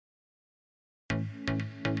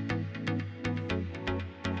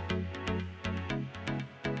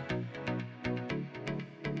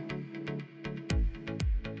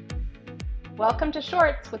Welcome to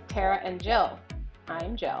Shorts with Tara and Jill.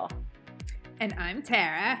 I'm Jill. And I'm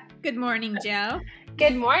Tara. Good morning, Jill.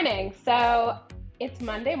 Good morning. So it's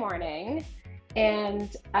Monday morning,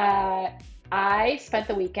 and I spent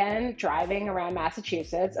the weekend driving around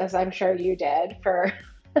Massachusetts, as I'm sure you did, for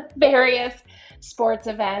various sports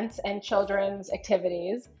events and children's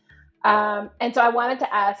activities. And so I wanted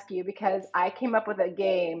to ask you because I came up with a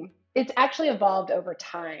game. It's actually evolved over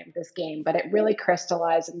time, this game, but it really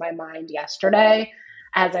crystallized in my mind yesterday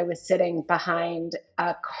as I was sitting behind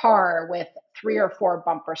a car with three or four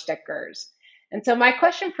bumper stickers. And so my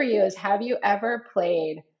question for you is, have you ever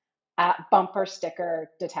played bumper sticker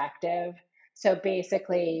detective? So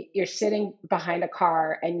basically, you're sitting behind a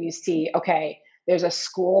car and you see, okay, there's a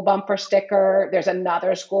school bumper sticker, there's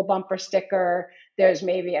another school bumper sticker, there's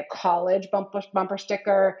maybe a college bumper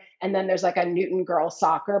sticker, and then there's like a Newton girls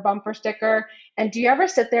soccer bumper sticker. And do you ever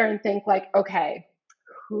sit there and think like, okay,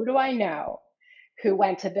 who do I know who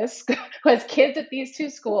went to this, who has kids at these two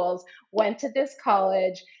schools, went to this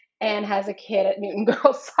college, and has a kid at Newton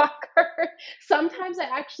girls soccer? Sometimes I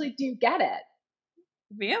actually do get it.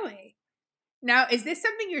 Really? Now, is this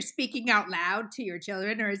something you're speaking out loud to your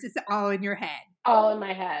children, or is this all in your head? All in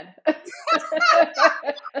my head.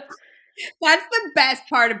 That's the best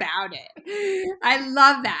part about it. I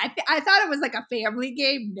love that. I thought it was like a family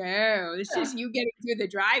game. No, it's just you getting through the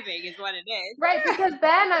driving is what it Right, is. because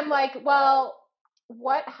then I'm like, well,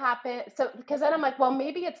 what happened? So, because then I'm like, well,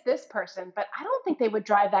 maybe it's this person, but I don't think they would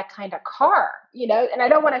drive that kind of car, and I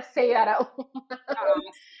don't want to say that out loud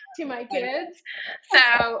to my kids.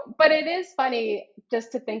 So, but it is funny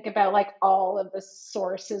just to think about like all of the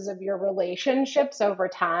sources of your relationships over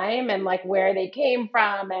time and like where they came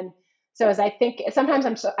from. And so, as I think,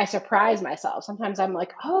 sometimes I surprise myself. Sometimes I'm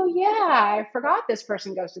like, oh yeah, I forgot this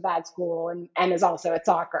person goes to that school and is also at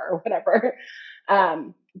soccer or whatever.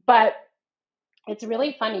 But it's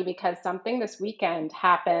really funny because something this weekend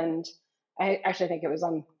happened. I actually think it was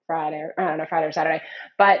on Friday, or I don't know, Friday or Saturday.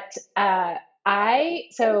 But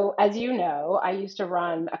so as you know, I used to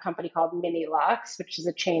run a company called Mini Lux, which is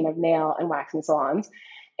a chain of nail and waxing salons.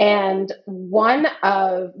 And when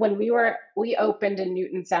we opened in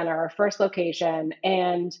Newton Center, our first location,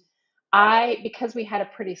 and because we had a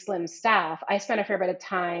pretty slim staff, I spent a fair bit of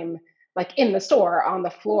time like in the store on the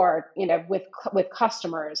floor, with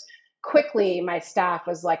customers. Quickly, my staff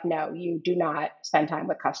was like, "No, you do not spend time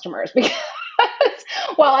with customers because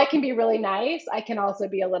while I can be really nice, I can also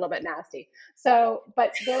be a little bit nasty." So,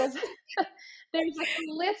 but there's like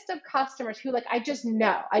a list of customers who like I just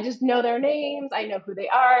know their names, I know who they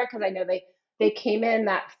are because I know they came in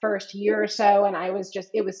that first year or so, and it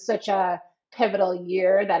was such a pivotal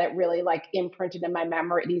year that it really like imprinted in my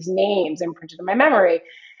memory. These names imprinted in my memory,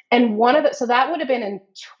 and so that would have been in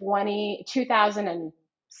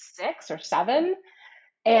 2006 or 7.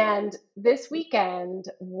 And this weekend,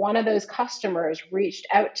 one of those customers reached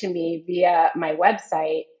out to me via my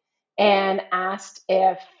website and asked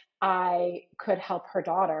if I could help her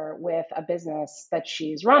daughter with a business that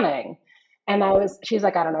she's running. And she's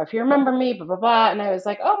like, I don't know if you remember me, blah, blah, blah. And I was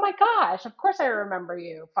like, oh my gosh, of course I remember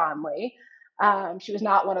you fondly. She was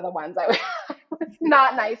not one of the ones I was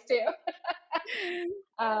not nice to.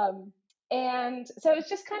 Um, and so it's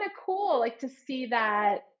just kind of cool, like to see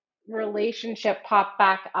that relationship pop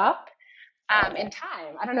back up in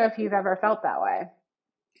time. I don't know if you've ever felt that way.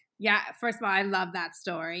 Yeah, first of all, I love that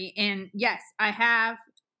story. And yes, I have.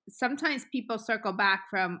 Sometimes people circle back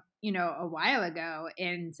from, a while ago.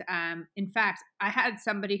 And in fact, I had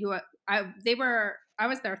somebody who I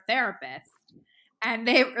was their therapist, and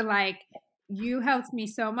they were like, "You helped me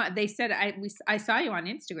so much." They said, I saw you on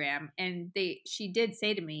Instagram, and she did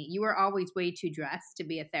say to me, "You were always way too dressed to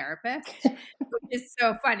be a therapist," which is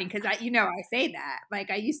so funny because I say that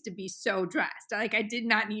like I used to be so dressed, like I did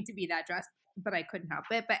not need to be that dressed, but I couldn't help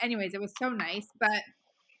it. But anyways, it was so nice. But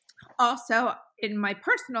also in my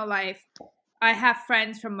personal life, I have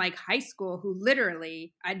friends from like high school who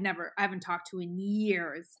literally I haven't talked to in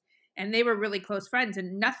years. And they were really close friends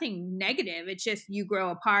and nothing negative. It's just you grow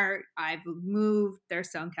apart. I've moved, they're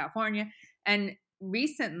still in California. And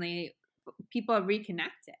recently people have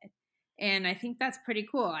reconnected. And I think that's pretty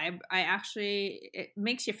cool. I actually, it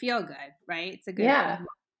makes you feel good, right? It's a good. Yeah.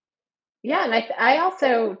 Yeah. And I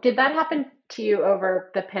also, did that happen to you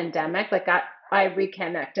over the pandemic? Like I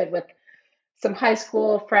reconnected with some high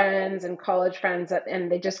school friends and college friends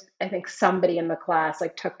and I think somebody in the class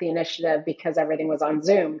like took the initiative because everything was on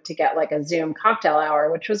Zoom to get like a Zoom cocktail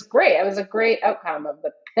hour, which was great. It was a great outcome of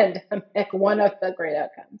the pandemic, one of the great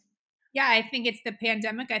outcomes. Yeah, I think it's the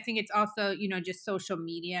pandemic. I think it's also, just social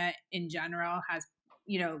media in general has,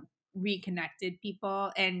 reconnected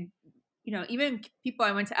people. And even people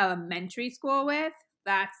I went to elementary school with,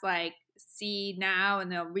 that's like see now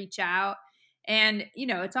and they'll reach out. And,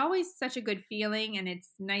 it's always such a good feeling and it's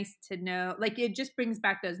nice to know, like it just brings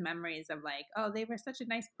back those memories of like, oh, they were such a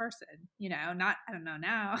nice person, not I don't know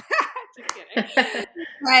now. Just kidding.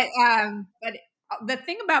 But the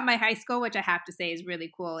thing about my high school, which I have to say is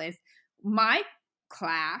really cool, is my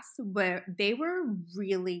class where they were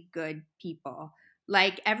really good people.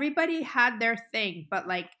 Like everybody had their thing, but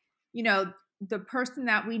like, you know, the person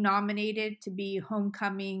that we nominated to be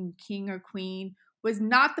homecoming king or queen was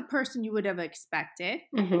not the person you would have expected.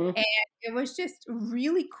 Hmm. And it was just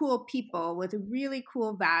really cool people with really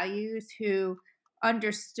cool values who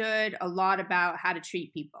understood a lot about how to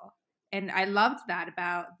treat people. And I loved that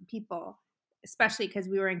about people, especially because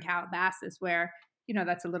we were in Calabasas, where,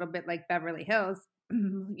 that's a little bit like Beverly Hills.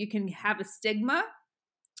 You can have a stigma,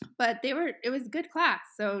 but it was a good class.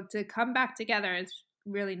 So to come back together is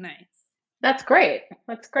really nice. That's great.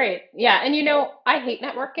 That's great. Yeah. And I hate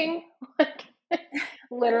networking, like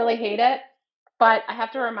literally hate it. But I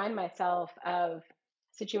have to remind myself of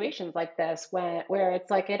situations like this where it's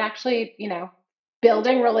like it actually,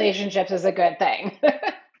 building relationships is a good thing.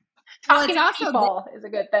 Well, Talking it's to also people is a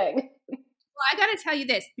good thing. Well, I got to tell you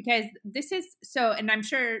this because this is so, and I'm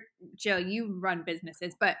sure, Jill, you run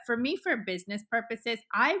businesses, but for me, for business purposes,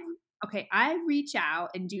 I reach out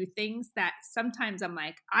and do things that sometimes I'm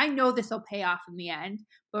like, I know this will pay off in the end,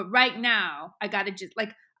 but right now I got to just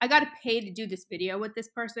like, I got to pay to do this video with this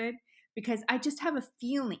person because I just have a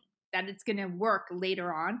feeling that it's going to work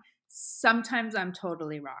later on. Sometimes I'm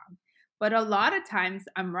totally wrong. But a lot of times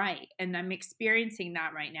I'm right. And I'm experiencing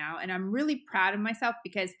that right now. And I'm really proud of myself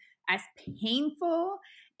because as painful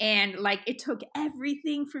and like it took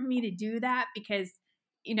everything for me to do that because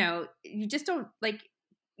you just don't like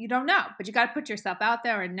you don't know, but you got to put yourself out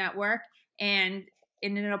there and network, and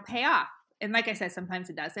it'll pay off. And like I said, sometimes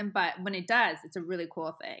it doesn't, but when it does, it's a really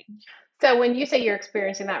cool thing. So when you say you're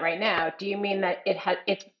experiencing that right now, do you mean that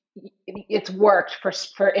it's worked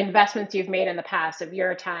for investments you've made in the past of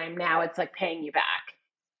your time? Now it's like paying you back.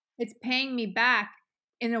 It's paying me back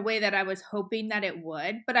in a way that I was hoping that it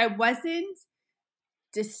would, but I wasn't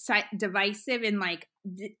divisive in like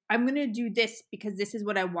I'm gonna do this because this is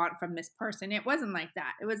what I want from this person. It wasn't like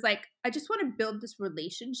that. It was like I just want to build this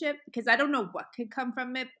relationship because I don't know what could come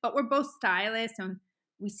from it, but we're both stylists and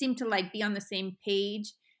we seem to like be on the same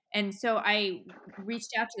page. And so I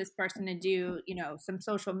reached out to this person to do some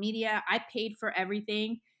social media. I paid for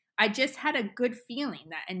everything. I just had a good feeling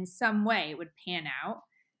that in some way it would pan out.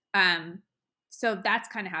 So that's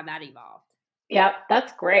kind of how that evolved. Yeah,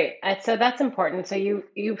 that's great. So that's important. So you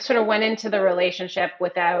sort of went into the relationship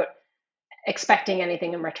without expecting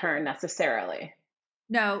anything in return necessarily.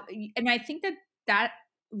 No, and I think that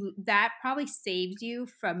that probably saves you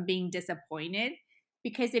from being disappointed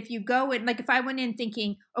because if you go in like if I went in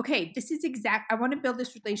thinking, okay, this is exact I want to build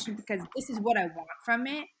this relationship because this is what I want from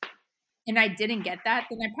it and I didn't get that,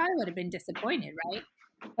 then I probably would have been disappointed, right?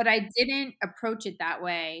 But I didn't approach it that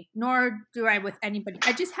way, nor do I with anybody.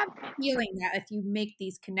 I just have a feeling that if you make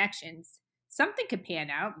these connections, something could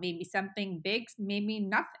pan out, maybe something big, maybe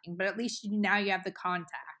nothing, but at least now you have the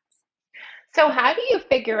contact. So how do you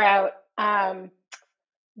figure out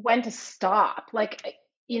when to stop? Like,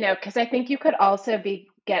 because I think you could also be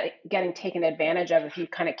getting taken advantage of if you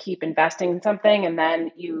kind of keep investing in something and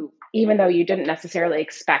then even though you didn't necessarily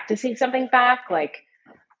expect to see something back, like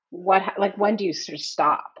when do you sort of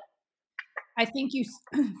stop? I think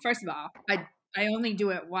first of all, I only do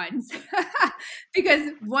it once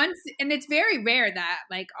because once, and it's very rare that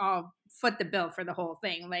like I'll foot the bill for the whole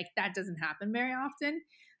thing. Like that doesn't happen very often.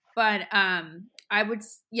 But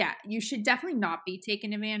yeah, you should definitely not be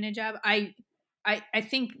taken advantage of. I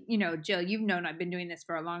think Jill, you've known I've been doing this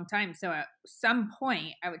for a long time. So at some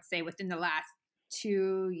point, I would say within the last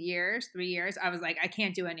 2 years, 3 years, I was like, I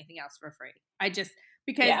can't do anything else for free. I just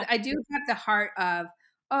because Yeah. I do have the heart of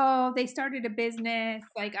oh, they started a business.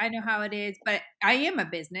 Like, I know how it is, but I am a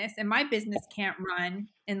business and my business can't run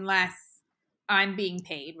unless I'm being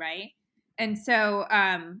paid, right? And so,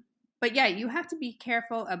 but yeah, you have to be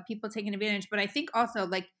careful of people taking advantage. But I think also,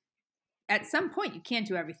 like, at some point, you can't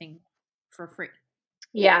do everything for free.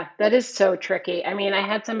 Yeah, that is so tricky. I mean, I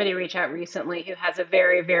had somebody reach out recently who has a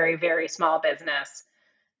very, very, very small business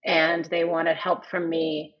and they wanted help from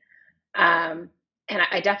me. Um, and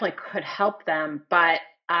I definitely could help them, but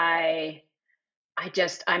I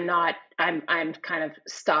I'm kind of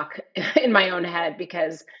stuck in my own head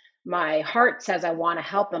because my heart says I want to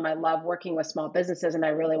help them. I love working with small businesses and I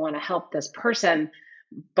really want to help this person,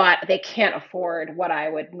 but they can't afford what I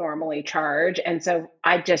would normally charge. And so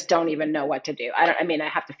I just don't even know what to do. I mean, I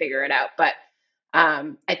have to figure it out, but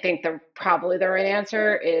I think probably the right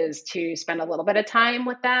answer is to spend a little bit of time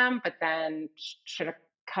with them, but then should have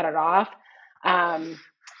cut it off,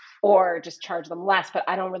 or just charge them less. But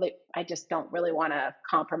I just don't really want to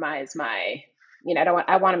compromise I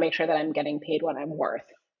want to make sure that I'm getting paid what I'm worth.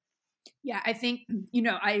 Yeah, I think,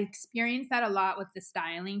 I experience that a lot with the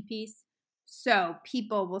styling piece. So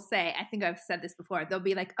people will say, I think I've said this before, they'll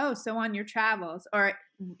be like, oh, so on your travels, or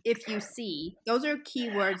if you see, those are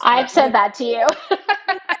keywords. I've said that to you.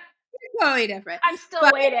 Totally different. I'm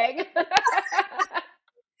still waiting.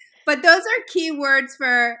 But those are keywords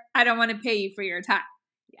for, I don't want to pay you for your time.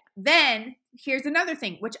 Yeah. Then here's another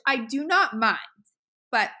thing, which I do not mind,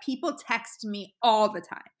 but people text me all the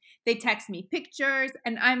time. They text me pictures,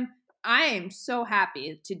 and I am so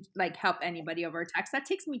happy to help anybody over a text. That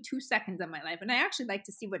takes me 2 seconds of my life. And I actually like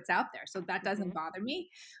to see what's out there. So that doesn't bother me.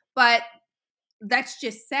 But let's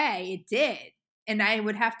just say it did. And I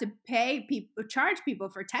would have to charge people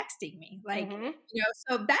for texting me.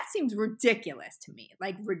 So that seems ridiculous to me,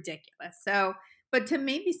 ridiculous. So, but to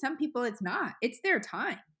maybe some people it's not. It's their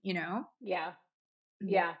time, Yeah.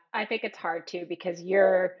 Yeah. I think it's hard too, because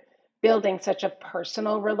you're building such a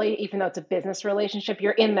personal even though it's a business relationship.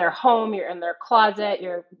 You're in their home, you're in their closet,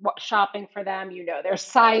 you're shopping for them, their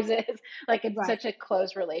sizes. It's such a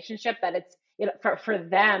close relationship that it's, for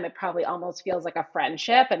them, it probably almost feels like a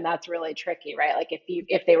friendship, and that's really tricky, right?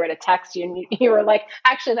 If they were to text you and you were like,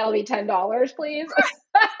 actually, that'll be $10, please.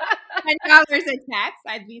 $10 a text,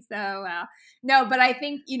 I'd be so no, but I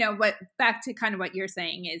think back to kind of what you're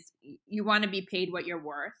saying is you want to be paid what you're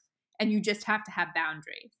worth, and you just have to have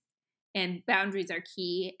boundaries. And boundaries are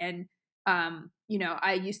key. And,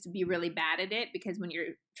 I used to be really bad at it, because when you're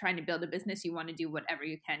trying to build a business, you want to do whatever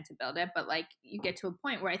you can to build it. But you get to a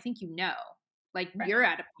point where I think, right. You're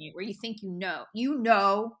at a point where you think, you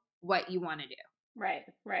know what you want to do. Right.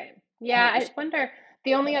 Right. Yeah. I wonder,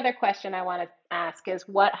 the only other question I want to ask is,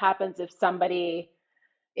 what happens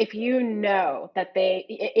if you know that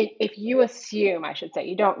if you assume, I should say,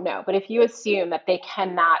 you don't know, but if you assume that they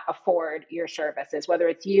cannot afford your services, whether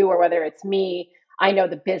it's you or whether it's me, I know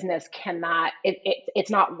the business cannot, it's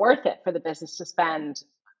not worth it for the business to spend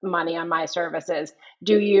money on my services.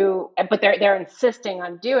 But they're insisting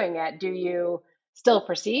on doing it. Do you still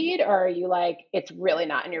proceed, or are you like, it's really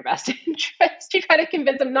not in your best interest? You try to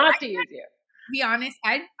convince them not to use you. Be honest.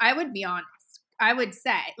 I would be honest. I would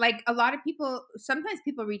say, a lot of people, sometimes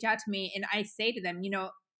people reach out to me and I say to them,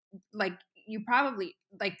 you probably,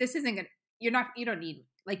 this isn't gonna, you don't need,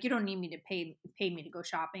 you don't need me to pay me to go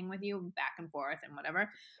shopping with you back and forth and whatever.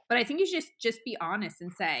 But I think you should just be honest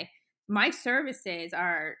and say, my services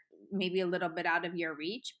are maybe a little bit out of your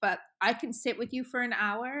reach, but I can sit with you for an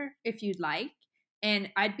hour if you'd like. And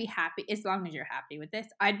I'd be happy, as long as you're happy with this,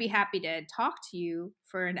 I'd be happy to talk to you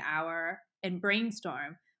for an hour and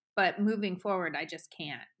brainstorm. But moving forward, I just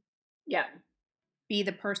can't. Yeah. Be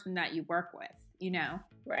the person that you work with,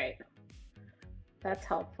 Right. That's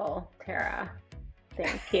helpful, Tara.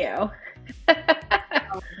 Thank you.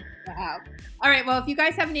 Wow. All right. Well, if you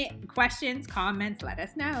guys have any questions, comments, let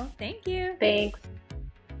us know. Thank you. Thanks.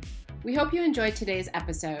 We hope you enjoyed today's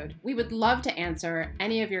episode. We would love to answer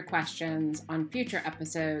any of your questions on future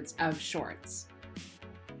episodes of Shorts.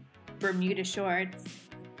 Bermuda shorts.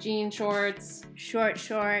 Jean shorts. Short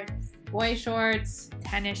shorts. Boy shorts.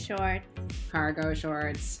 Tennis shorts. Cargo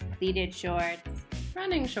shorts. Pleated shorts.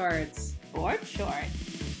 Running shorts. Board shorts.